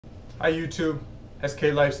Hi YouTube, SK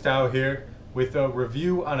Lifestyle here with a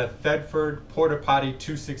review on a Thetford Porta Potty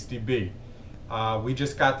 260B. We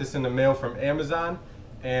just got this in the mail from Amazon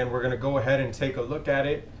and we're going to go ahead and take a look at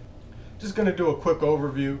it. Just going to do a quick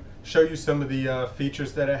overview, show you some of the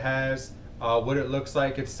features that it has, what it looks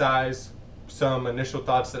like, its size, some initial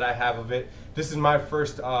thoughts that I have of it. This is my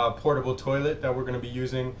first portable toilet that we're going to be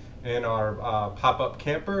using in our pop-up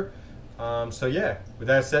camper. So yeah, with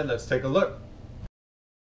that said, let's take a look.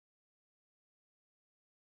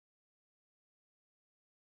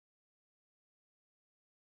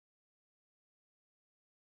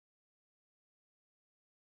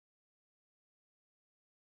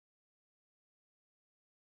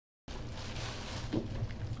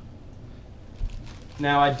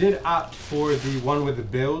 Now I did opt for the one with the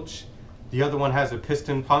bilge. The other one has a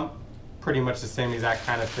piston pump, pretty much the same exact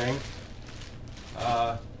kind of thing.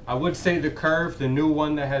 I would say the Curve, the new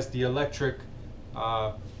one that has the electric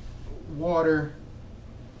water,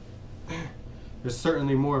 is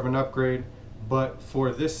certainly more of an upgrade, but for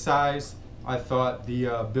this size I thought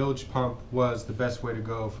the bilge pump was the best way to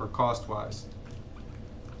go for cost wise.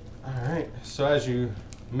 Alright, so as you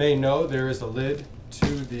may know, there is a lid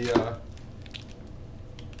to the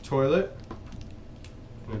toilet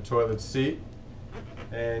and the toilet seat,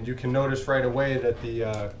 and you can notice right away that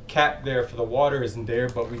the cap there for the water isn't there,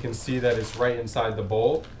 but we can see that it's right inside the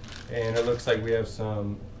bowl, and it looks like we have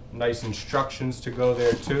some nice instructions to go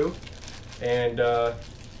there too. And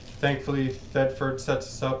thankfully Thetford sets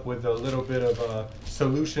us up with a little bit of a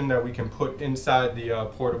solution that we can put inside the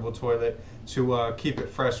portable toilet to keep it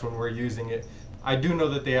fresh when we're using it. I do know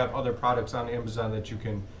that they have other products on Amazon that you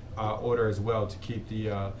can order as well to keep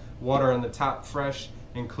the water on the top fresh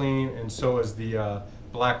and clean, and so is the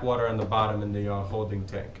black water on the bottom in the holding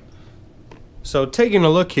tank. So taking a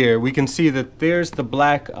look here, we can see that there's the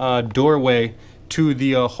black doorway to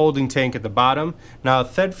the holding tank at the bottom. Now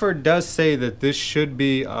Thetford does say that this should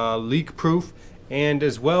be leak proof and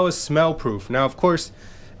as well as smell proof. Now of course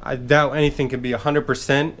I doubt anything can be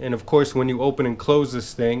 100%, and of course when you open and close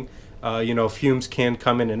this thing, you know, fumes can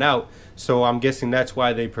come in and out. So I'm guessing that's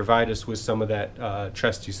why they provide us with some of that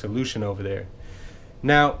trusty solution over there.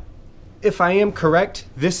 Now, if I am correct,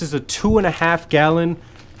 this is a 2.5 gallon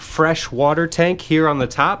fresh water tank here on the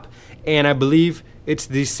top, and I believe it's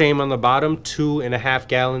the same on the bottom, 2.5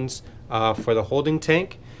 gallons for the holding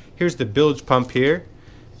tank. Here's the bilge pump here,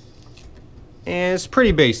 and it's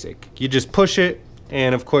pretty basic. You just push it,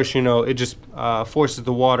 and of course, you know, it just forces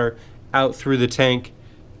the water out through the tank.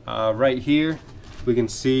 Right here we can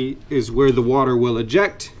see is where the water will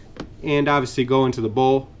eject and obviously go into the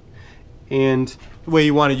bowl. And the way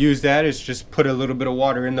you want to use that is just put a little bit of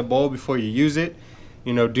water in the bowl before you use it.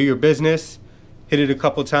 You know, do your business, hit it a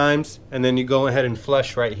couple times, and then you go ahead and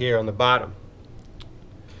flush right here on the bottom.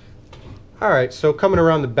 Alright, so coming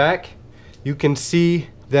around the back, you can see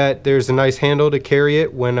that there's a nice handle to carry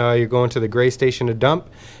it when you're going to the gray station to dump.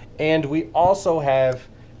 And we also have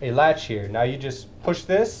a latch here. Now you just push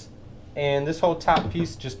this and this whole top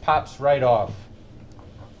piece just pops right off.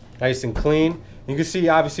 Nice and clean. You can see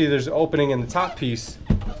obviously there's an opening in the top piece,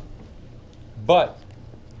 but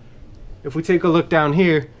if we take a look down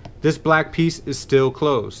here, this black piece is still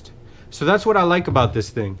closed. So that's what I like about this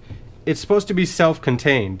thing. It's supposed to be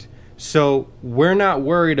self-contained, so we're not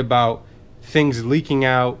worried about things leaking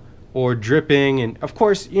out or dripping, and of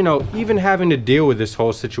course, you know, even having to deal with this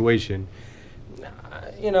whole situation.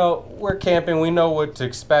 You know, we're camping, we know what to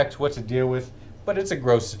expect, what to deal with, but it's a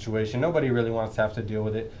gross situation. Nobody really wants to have to deal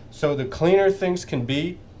with it. So the cleaner things can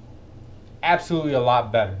be, absolutely a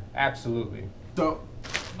lot better, absolutely. So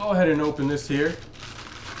go ahead and open this here.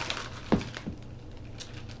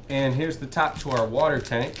 And here's the top to our water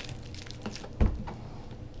tank.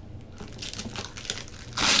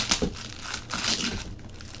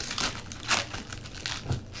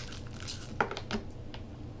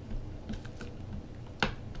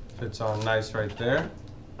 Fits on nice right there.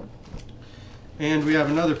 And we have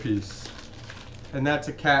another piece, and that's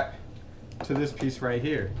a cap to this piece right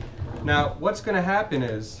here. Now what's going to happen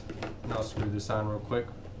is, and I'll screw this on real quick.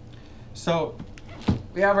 So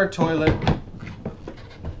we have our toilet,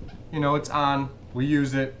 you know, it's on, we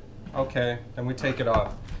use it, okay, then we take it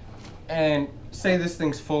off. And say this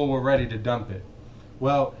thing's full, we're ready to dump it.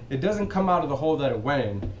 Well, it doesn't come out of the hole that it went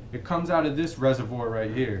in, it comes out of this reservoir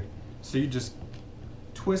right here. So you just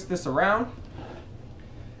twist this around,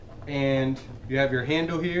 and you have your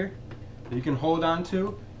handle here that you can hold on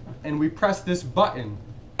to, and we press this button,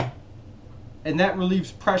 and that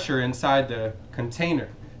relieves pressure inside the container.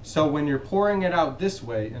 So when you're pouring it out this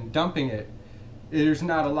way and dumping it, there's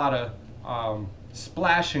not a lot of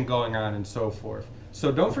splashing going on and so forth.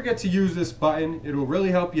 So don't forget to use this button. It'll really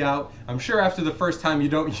help you out. I'm sure after the first time you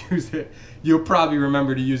don't use it, you'll probably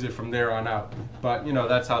remember to use it from there on out. But you know,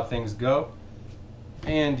 that's how things go.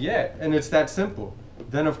 And yeah, and it's that simple.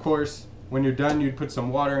 Then of course, when you're done, you'd put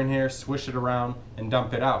some water in here, swish it around, and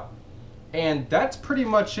dump it out. And that's pretty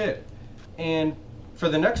much it. And for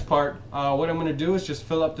the next part, what I'm gonna do is just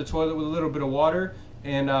fill up the toilet with a little bit of water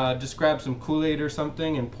and just grab some Kool-Aid or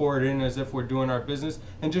something and pour it in as if we're doing our business,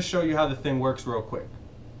 and just show you how the thing works real quick.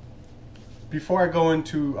 Before I go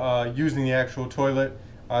into using the actual toilet,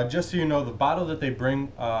 just so you know, the bottle that they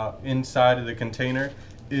bring inside of the container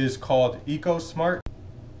is called EcoSmart.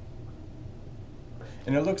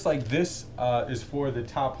 And it looks like this is for the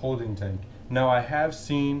top holding tank. Now I have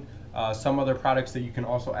seen some other products that you can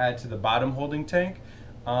also add to the bottom holding tank.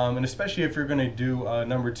 And especially if you're going to do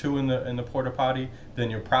number 2 in the porta potty, then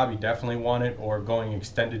you'll probably definitely want it, or going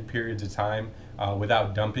extended periods of time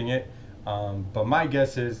without dumping it. But my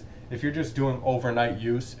guess is if you're just doing overnight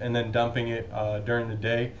use and then dumping it during the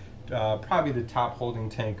day, probably the top holding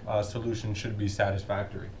tank solution should be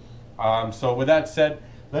satisfactory. So with that said,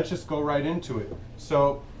 let's just go right into it.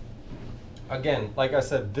 So again, like I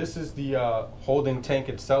said, this is the holding tank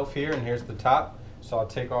itself here, and here's the top. So I'll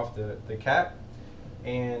take off the cap.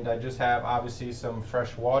 And I just have obviously some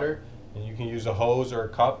fresh water, and you can use a hose or a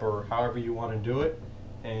cup or however you want to do it,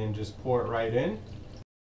 and just pour it right in.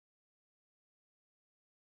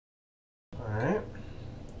 Alright,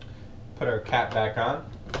 put our cap back on.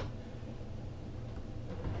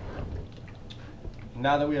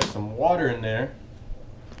 Now that we have some water in there,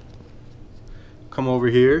 come over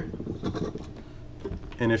here,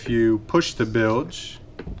 and if you push the bilge,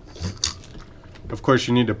 of course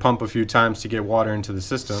you need to pump a few times to get water into the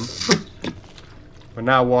system, but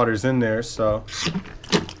now water's in there, so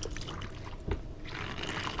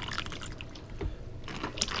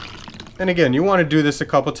and again, you want to do this a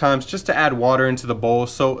couple times just to add water into the bowl,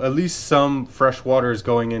 so at least some fresh water is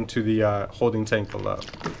going into the holding tank below.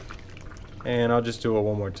 And I'll just do it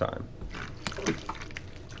one more time.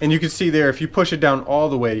 And you can see there, if you push it down all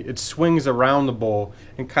the way, it swings around the bowl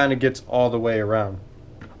and kind of gets all the way around.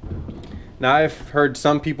 Now I've heard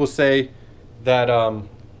some people say that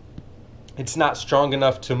it's not strong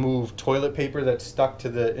enough to move toilet paper that's stuck to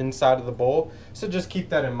the inside of the bowl. So just keep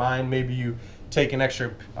that in mind. Maybe you take an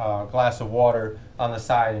extra glass of water on the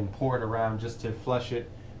side and pour it around just to flush it,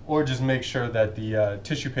 or just make sure that the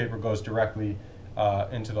tissue paper goes directly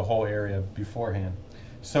into the whole area beforehand.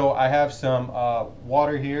 So I have some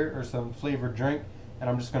water here, or some flavored drink, and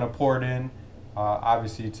I'm just going to pour it in,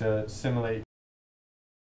 obviously to simulate.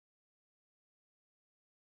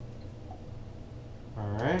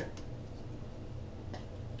 Alright,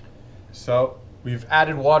 so we've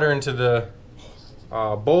added water into the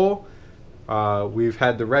bowl, we've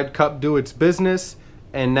had the red cup do its business,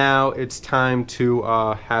 and now it's time to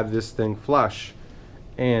have this thing flush.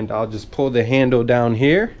 And I'll just pull the handle down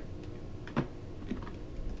here.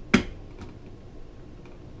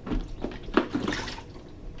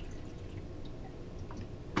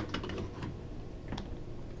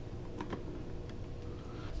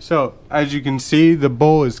 So, as you can see, the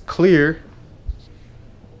bowl is clear.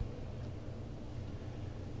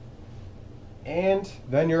 And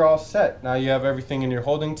then you're all set. Now you have everything in your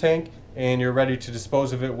holding tank, and you're ready to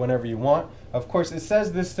dispose of it whenever you want. Of course, it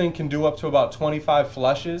says this thing can do up to about 25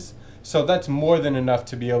 flushes, so that's more than enough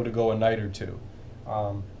to be able to go a night or two.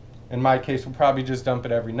 In my case, we'll probably just dump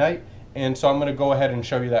it every night, and so I'm going to go ahead and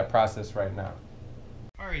show you that process right now.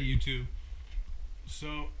 Alright YouTube,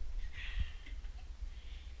 so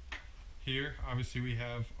here obviously we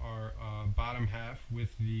have our bottom half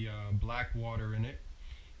with the black water in it,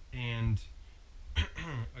 and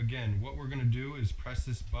again, what we're going to do is press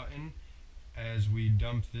this button as we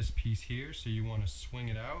dump this piece here. So you want to swing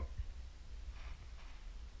it out.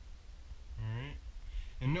 Alright,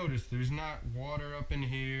 and notice there's not water up in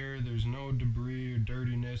here, there's no debris or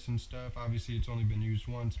dirtiness and stuff. Obviously it's only been used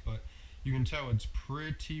once, but you can tell it's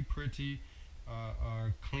pretty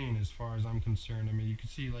clean as far as I'm concerned. I mean, you can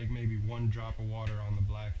see like maybe one drop of water on the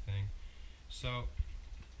black thing. So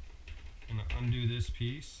I'm going to undo this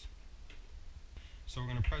piece. So we're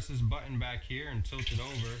going to press this button back here and tilt it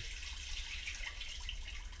over.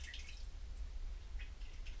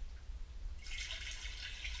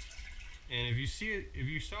 And if you see it, if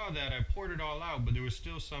you saw that, I poured it all out, but there was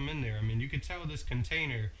still some in there. I mean, you could tell this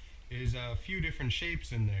container is a few different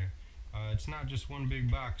shapes in there. It's not just one big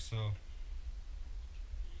box, so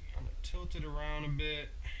kind of tilt it around a bit.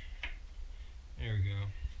 There we go.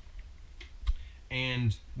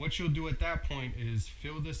 And what you'll do at that point is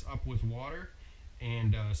fill this up with water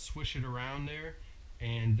and swish it around there,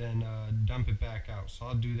 and then dump it back out. So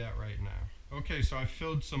I'll do that right now. Okay, so I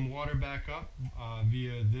filled some water back up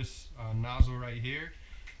via this nozzle right here,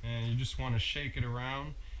 and you just want to shake it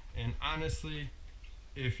around. And honestly,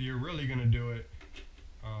 if you're really gonna do it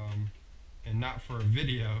and not for a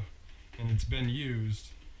video and it's been used,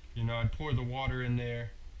 you know, I'd pour the water in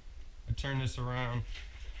there, I turn this around,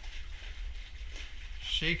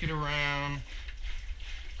 shake it around,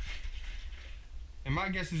 and my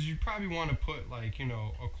guess is you probably want to put, like, you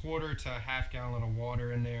know, a quarter to a half gallon of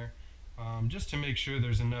water in there, just to make sure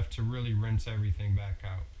there's enough to really rinse everything back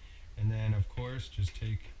out. And then of course just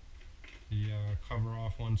take the cover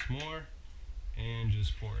off once more and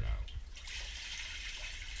just pour it out.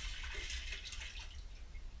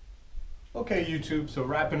 Okay, YouTube, so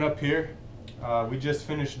wrapping up here, we just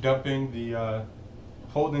finished dumping the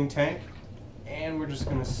holding tank, and we're just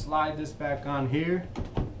going to slide this back on here.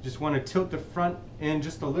 Just want to tilt the front end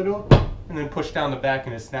just a little and then push down the back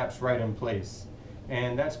and it snaps right in place.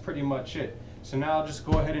 And that's pretty much it. So now I'll just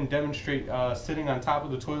go ahead and demonstrate sitting on top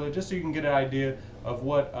of the toilet, just so you can get an idea of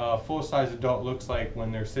what a full-size adult looks like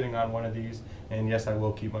when they're sitting on one of these. And yes, I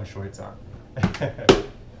will keep my shorts on.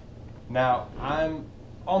 Now, I'm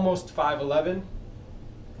almost 5'11",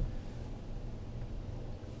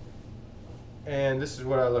 and this is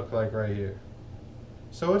what I look like right here.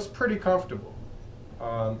 So it's pretty comfortable.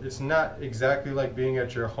 It's not exactly like being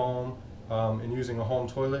at your home and using a home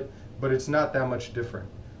toilet, but it's not that much different.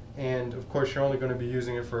 And of course, you're only going to be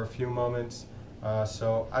using it for a few moments,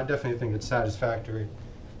 so I definitely think it's satisfactory.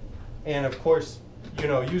 And of course, you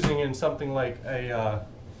know, using it in something like a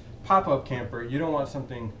pop-up camper, you don't want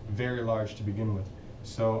something very large to begin with.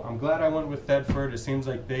 So I'm glad I went with Thetford. It seems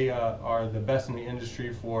like they are the best in the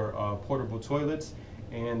industry for portable toilets,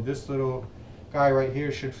 and this little guy right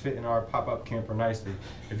here should fit in our pop-up camper nicely.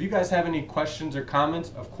 If you guys have any questions or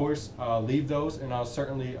comments, of course, leave those, and I'll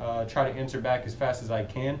certainly try to answer back as fast as I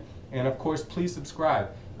can. And of course, please subscribe.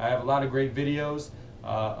 I have a lot of great videos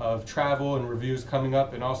of travel and reviews coming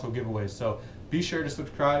up, and also giveaways. So be sure to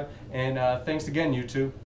subscribe, and thanks again,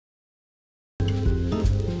 YouTube.